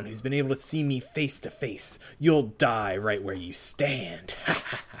no one who's been able to see me face to face. You'll die right where you stand.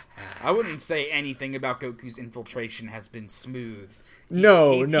 I wouldn't say anything about Goku's infiltration has been smooth. He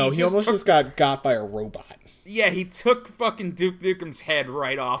almost just got by a robot. Yeah, he took fucking Duke Nukem's head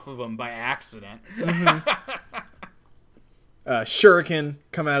right off of him by accident. Mm-hmm. Shuriken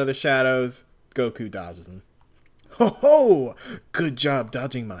come out of the shadows. Goku dodges them. Ho ho! Good job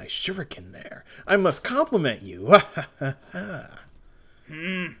dodging my shuriken there. I must compliment you.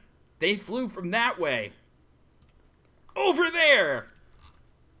 They flew from that way. Over there!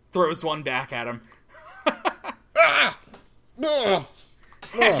 Throws one back at him.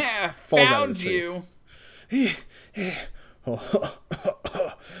 falls out of the Found tree. you.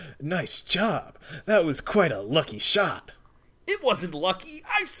 Nice job. That was quite a lucky shot. It wasn't lucky.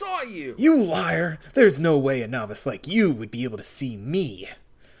 I saw you. You liar! There's no way a novice like you would be able to see me.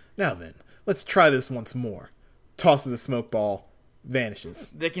 Now then, let's try this once more. Tosses a smoke ball,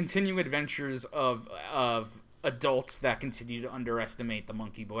 vanishes. The continuing adventures of adults that continue to underestimate the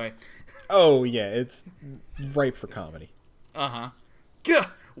monkey boy. Oh yeah, it's ripe for comedy. Gah!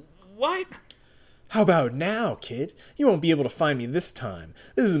 What? How about now, kid? You won't be able to find me this time.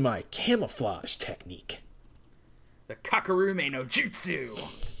 This is my camouflage technique. The Kakarume no Jutsu.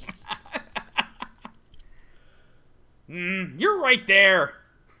 You're right there.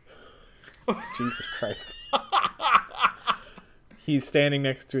 Jesus Christ. He's standing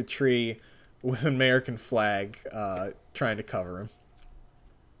next to a tree with an American flag trying to cover him.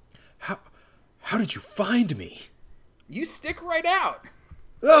 How did you find me? You stick right out.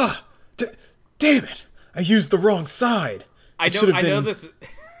 Ah! Damn it! I used the wrong side. I know this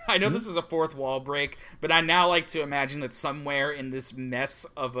is a fourth wall break, but I now like to imagine that somewhere in this mess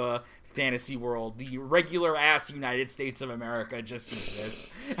of a fantasy world, the regular ass United States of America just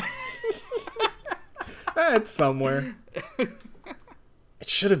exists. It's somewhere. It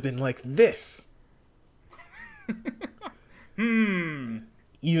should have been like this.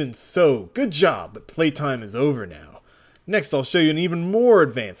 Even so, good job, but playtime is over now. Next, I'll show you an even more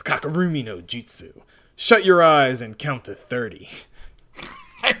advanced Kakarumi no Jutsu. Shut your eyes and count to 30.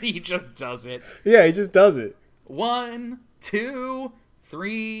 And he just does it. Yeah, he just does it. 1, 2,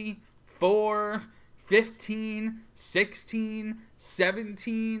 3, 4, 15, 16,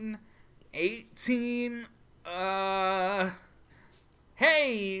 17, 18.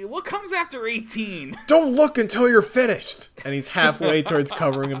 Hey, what comes after 18? Don't look until you're finished. And he's halfway towards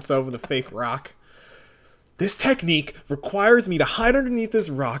covering himself with a fake rock. This technique requires me to hide underneath this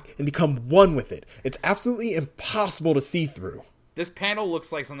rock and become one with it. It's absolutely impossible to see through. This panel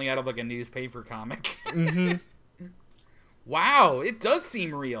looks like something out of like a newspaper comic. Wow, it does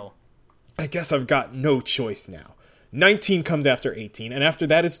seem real. I guess I've got no choice now. 19 comes after 18, and after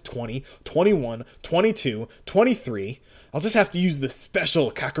that is 20, 21, 22, 23. I'll just have to use the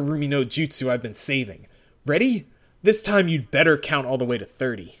special Kakarumi no Jutsu I've been saving. Ready? This time you'd better count all the way to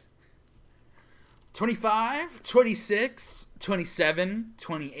 30. 25, 26, 27,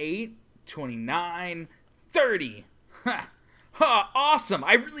 28, 29, 30. Ha, awesome.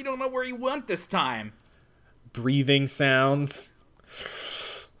 I really don't know where you went this time. Breathing sounds.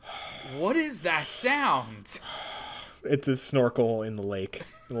 What is that sound? It's a snorkel in the lake,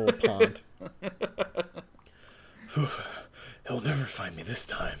 a little pond. He'll never find me this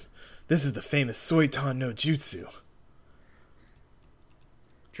time. This is the famous Soitan no Jutsu.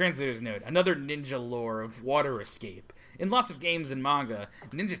 Translator's note, another ninja lore of water escape. In lots of games and manga,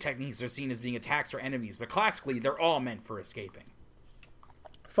 ninja techniques are seen as being attacks or enemies, but classically, they're all meant for escaping.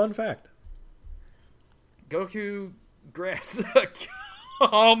 Fun fact. Goku grass.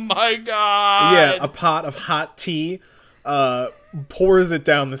 Oh my god! Yeah, a pot of hot tea pours it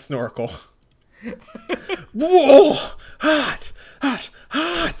down the snorkel. Whoa! Hot! Hot!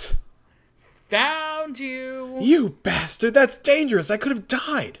 Hot! Found you! You bastard! That's dangerous! I could have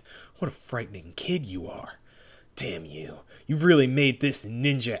died! What a frightening kid you are. Damn you. You've really made this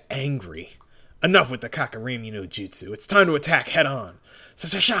ninja angry. Enough with the Kakarami no Jutsu. It's time to attack head-on.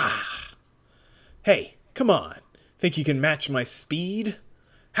 Sa-sa-sha! Hey, come on. Think you can match my speed?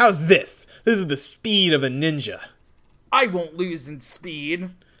 How's this? This is the speed of a ninja. I won't lose in speed.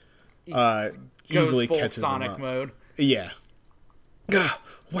 Easily goes full catches Sonic him up. mode. Yeah.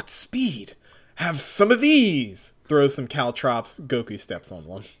 What speed? Have some of these! Throws some caltrops. Goku steps on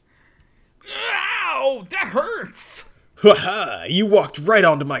one. Ow! That hurts! Ha! You walked right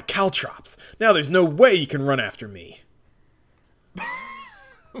onto my caltrops. Now there's no way you can run after me.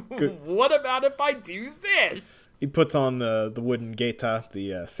 What about if I do this? He puts on the wooden gaita,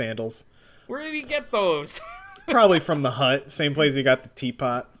 the sandals. Where did he get those? Probably from the hut. Same place he got the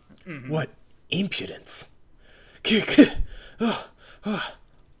teapot. Mm-hmm. What impudence.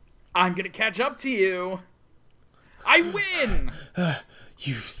 I'm gonna catch up to you. I win!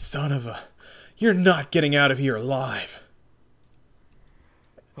 You son of a... You're not getting out of here alive.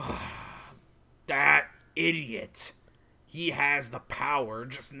 That idiot. He has the power,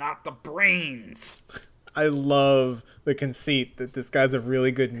 just not the brains. I love the conceit that this guy's a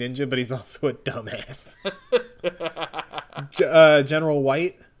really good ninja, but he's also a dumbass. General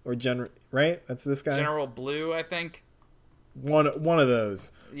White? Or right? That's this guy? General Blue, I think. One of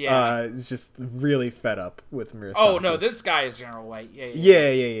those. Yeah. Is just really fed up with Murasaki. Oh, no, this guy is General White. Yeah.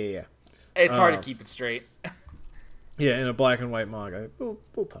 Yeah. It's hard to keep it straight. Yeah, in a black and white manga. A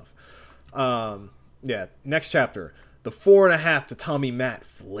little tough. Yeah, next chapter. The 4.5 Tatami Mat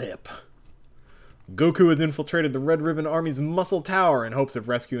flip. Goku has infiltrated the Red Ribbon Army's Muscle Tower in hopes of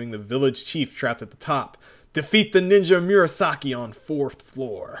rescuing the village chief trapped at the top. Defeat the ninja Murasaki on 4th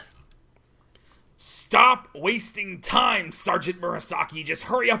floor. Stop wasting time, Sergeant Murasaki. Just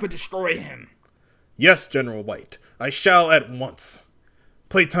hurry up and destroy him. Yes, General White. I shall at once.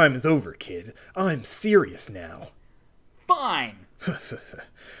 Playtime is over, kid. I'm serious now. Fine.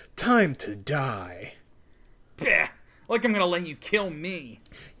 Time to die. Peh, like I'm gonna let you kill me.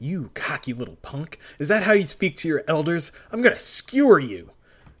 You cocky little punk. Is that how you speak to your elders? I'm gonna skewer you.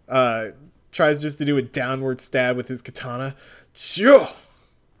 Tries just to do a downward stab with his katana. Choo!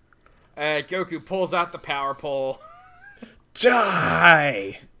 Goku pulls out the power pole.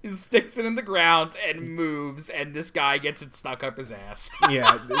 Die! He sticks it in the ground and moves, and this guy gets it stuck up his ass.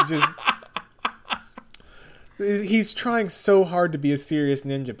 Yeah, he's trying so hard to be a serious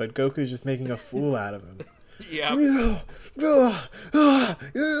ninja, but Goku's just making a fool out of him. Yeah.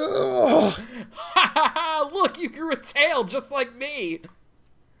 Look, you grew a tail just like me.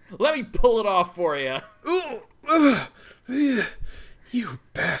 Let me pull it off for you. You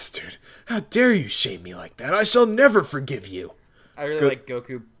bastard. How dare you shame me like that? I shall never forgive you. I really like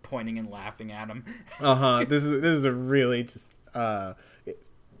Goku pointing and laughing at him. This is a really just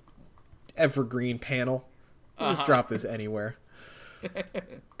evergreen panel. Just drop this anywhere.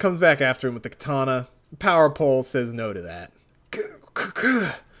 Comes back after him with the katana. Power pole says no to that.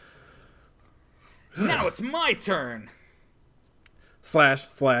 Now it's my turn. Slash,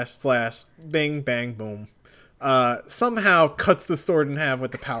 slash, slash. Bing, bang, boom. Somehow cuts the sword in half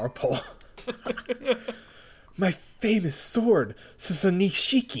with the power pole. My famous sword,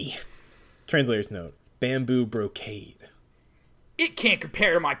 Sasanishiki. Translator's note. Bamboo brocade. It can't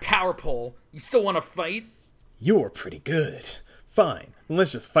compare to my power pole. You still want to fight? You're pretty good. Fine.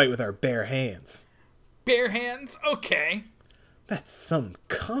 Let's just fight with our bare hands. Bare hands? Okay. That's some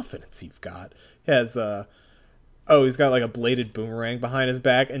confidence you've got. He has, he's got like a bladed boomerang behind his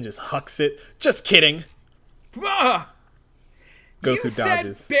back and just hucks it. Just kidding. Goku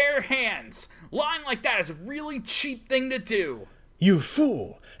dodges. Said bare hands. Lying like that is a really cheap thing to do. You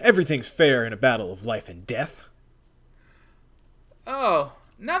fool. Everything's fair in a battle of life and death. Oh,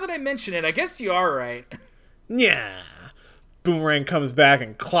 now that I mention it, I guess you are right. Yeah. Boomerang comes back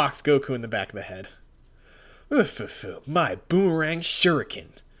and clocks Goku in the back of the head. My boomerang shuriken.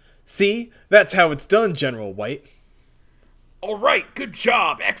 See? That's how it's done, General White. All right, good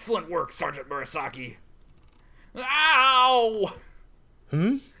job. Excellent work, Sergeant Murasaki. Ow!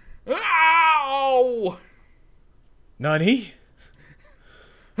 Ow! Nani?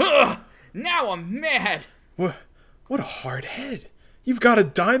 Ugh, now I'm mad. What a hard head. You've got a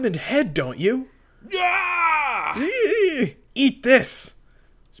diamond head, don't you? Ah! Eat this.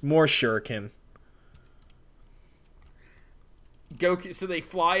 More shuriken. Goku, so they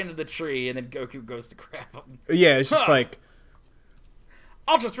fly into the tree, and then Goku goes to grab them. Yeah, it's just like...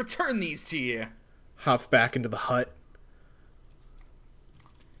 I'll just return these to you. Hops back into the hut.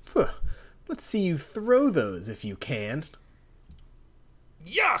 Let's see you throw those if you can.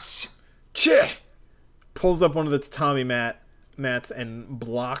 Yes! Cheh! Pulls up one of the tatami mats and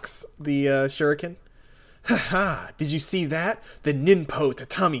blocks the shuriken. Haha, did you see that? The Ninpo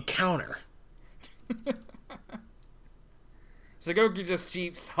tatami counter. So Goku just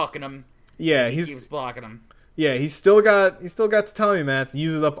keeps hucking him. Yeah, he keeps blocking him. Yeah, he's still got tatami mats.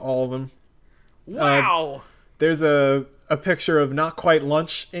 Uses up all of them. Wow. There's a picture of Not Quite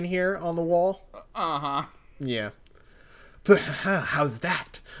Lunch in here on the wall. Uh-huh. Yeah. But how's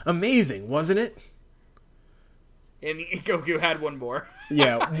that? Amazing, wasn't it? And Goku had one more.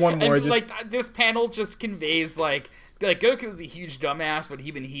 Yeah, one more. And, like, this panel just conveys, like Goku's a huge dumbass, but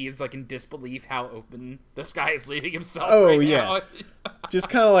even he is, like, in disbelief how open this guy is leaving himself right now. Just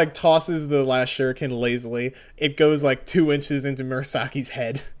kind of, like, tosses the last shuriken lazily. It goes, like, 2 inches into Murasaki's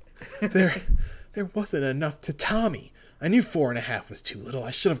head. There wasn't enough tatami. I knew 4.5 was too little.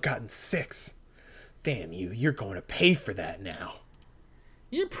 I should have gotten 6. Damn you, you're going to pay for that now.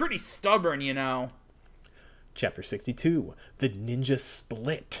 You're pretty stubborn, you know. Chapter 62, The Ninja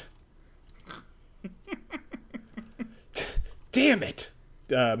Split. Damn it!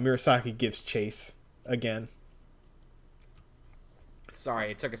 Murasaki gives chase again.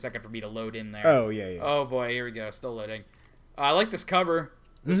 Sorry, it took a second for me to load in there. Oh, yeah. Oh, boy, here we go. Still loading. I like this cover.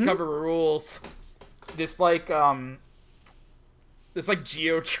 This cover rules. This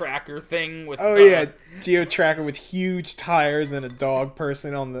geo tracker thing with geo tracker with huge tires and a dog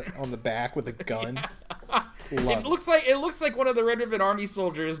person on the back with a gun. It looks like one of the Red Ribbon Army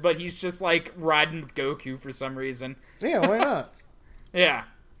soldiers, but he's just like riding with Goku for some reason. Yeah, why not? Yeah.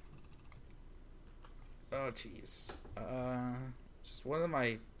 Oh jeez. Just one of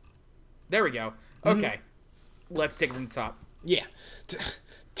my. There we go. Okay, let's take it from the top. Yeah.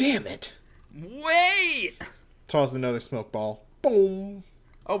 Damn it. Wait. Toss another smoke ball. Boom.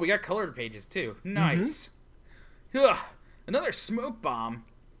 Oh, we got colored pages too. Nice. Ugh, another smoke bomb.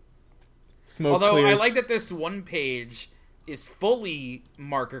 Smoke Although clears. I like that this one page is fully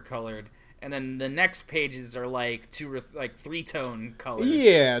marker colored, and then the next pages are like 3-tone colored.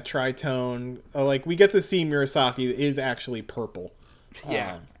 Yeah, tritone. Like, we get to see Murasaki is actually purple.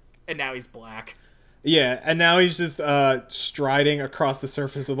 Yeah. And now he's black. Yeah, and now he's just striding across the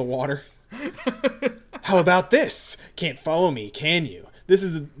surface of the water. How about this? Can't follow me, can you? This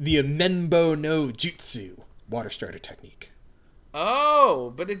is the Amenbo no Jutsu, water strider technique.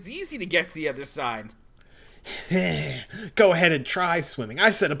 Oh, but it's easy to get to the other side. Go ahead and try swimming. I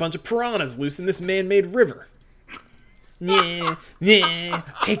set a bunch of piranhas loose in this man-made river. Yeah,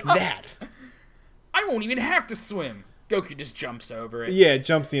 take that. I won't even have to swim. Goku just jumps over it. Yeah, it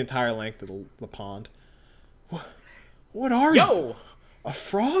jumps the entire length of the pond. What are you? Yo! A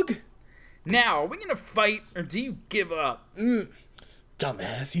frog? Now, are we gonna fight, or do you give up?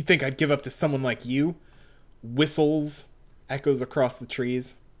 Dumbass, you think I'd give up to someone like you? Whistles, echoes across the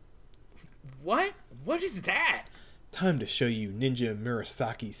trees. What? What is that? Time to show you Ninja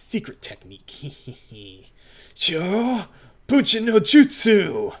Murasaki's secret technique. Sure, Bunshin no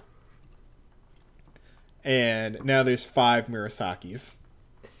Jutsu! And now there's 5 Murasakis.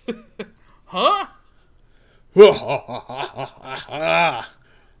 Huh?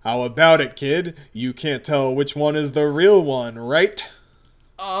 How about it, kid? You can't tell which one is the real one, right?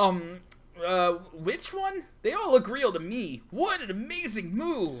 Which one? They all look real to me. What an amazing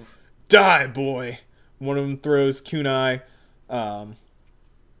move! Die, boy! One of them throws kunai. Huh!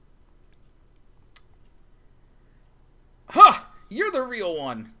 You're the real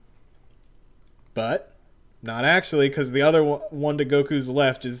one. But not actually, because the other one to Goku's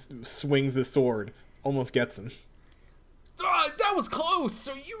left just swings the sword. Almost gets him. That was close,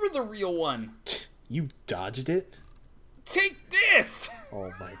 so you were the real one. You dodged it? Take this!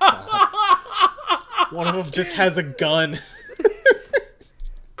 Oh my god. One of them just has a gun.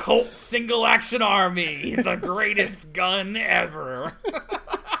 Colt Single Action Army, the greatest gun ever.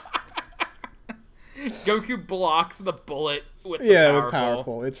 Goku blocks the bullet with the power with power pole.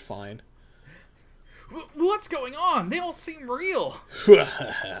 pole. It's fine. What's going on? They all seem real.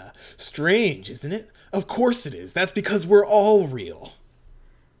 Strange, isn't it? Of course it is. That's because we're all real.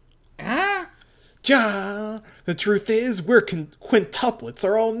 Huh? Ja! The truth is, we're quintuplets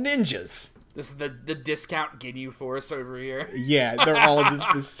are all ninjas. This is the discount Ginyu Force over here. Yeah, they're all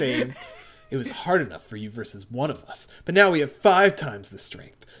just the same. It was hard enough for you versus one of us, but now we have 5 times the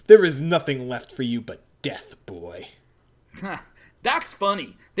strength. There is nothing left for you but death, boy. That's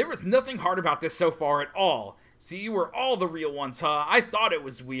funny. There was nothing hard about this so far at all. So you were all the real ones, huh? I thought it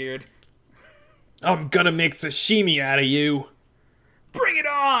was weird. I'm gonna make sashimi out of you. Bring it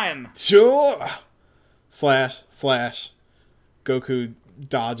on! Sure! Slash. Goku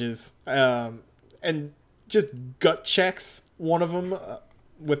dodges. And just gut checks one of them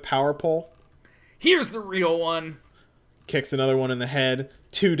with power pole. Here's the real one. Kicks another one in the head.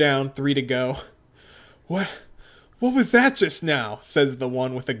 2 down, 3 to go. What was that just now? Says the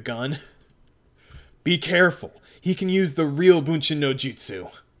one with a gun. Be careful. He can use the real Bunshin no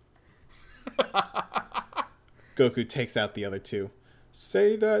Jutsu. Goku takes out the other 2.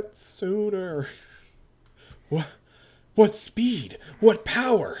 Say that sooner. What speed? What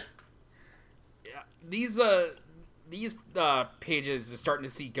power? These pages are starting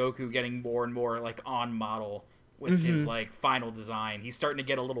to see Goku getting more and more like on model with his like final design. He's starting to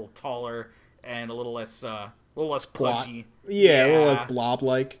get a little taller and a little less pudgy. Yeah, a little less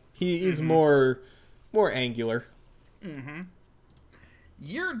blob-like. He's more angular. Mm-hmm.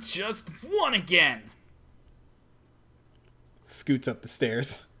 You're just one again. Scoots up the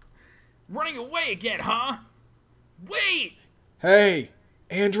stairs. Running away again, huh? Wait! Hey,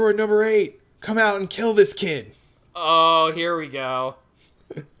 android number 8, come out and kill this kid. Oh, here we go.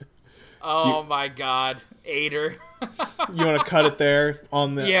 Oh my god, Ader. You want to cut it there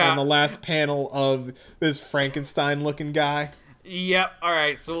on the last panel of this Frankenstein-looking guy? Yep. All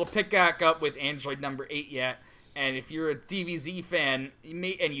right. So we'll pick back up with Android number 8 yet. And if you're a DBZ fan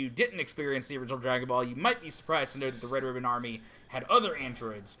and you didn't experience the original Dragon Ball, you might be surprised to know that the Red Ribbon Army had other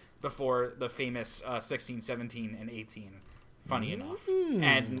androids before the famous 16, 17, and 18. Funny enough.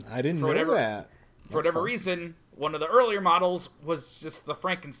 And I didn't know that. For whatever reason, one of the earlier models was just the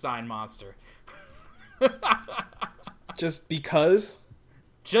Frankenstein monster. Just because?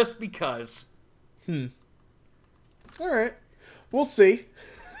 Just because. All right. We'll see.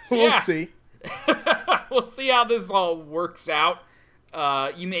 We'll see. We'll see how this all works out.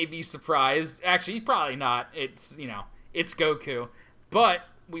 You may be surprised. Actually, probably not. It's, it's Goku. But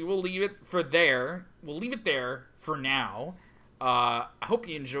we will leave it for there. We'll leave it there for now. I hope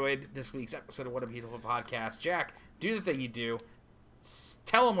you enjoyed this week's episode of What a Beautiful Podcast. Jack, do the thing you do.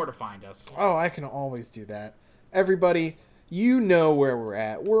 Tell them where to find us. Oh, I can always do that. Everybody, you know where we're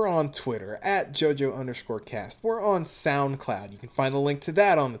at. We're on Twitter, at JoJo_cast. We're on SoundCloud. You can find the link to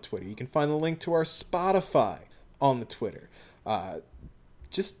that on the Twitter. You can find the link to our Spotify on the Twitter.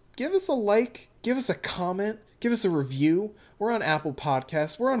 Just give us a like, give us a comment, give us a review. We're on Apple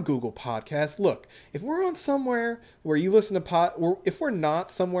Podcasts. We're on Google Podcasts. Look, if we're on somewhere where you listen to if we're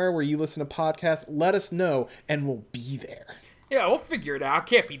not somewhere where you listen to podcasts, let us know and we'll be there. Yeah, we'll figure it out.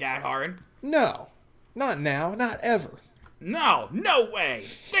 Can't be that hard. No, not now, not ever. No way.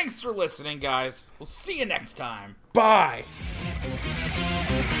 Thanks for listening, guys. We'll see you next time. Bye.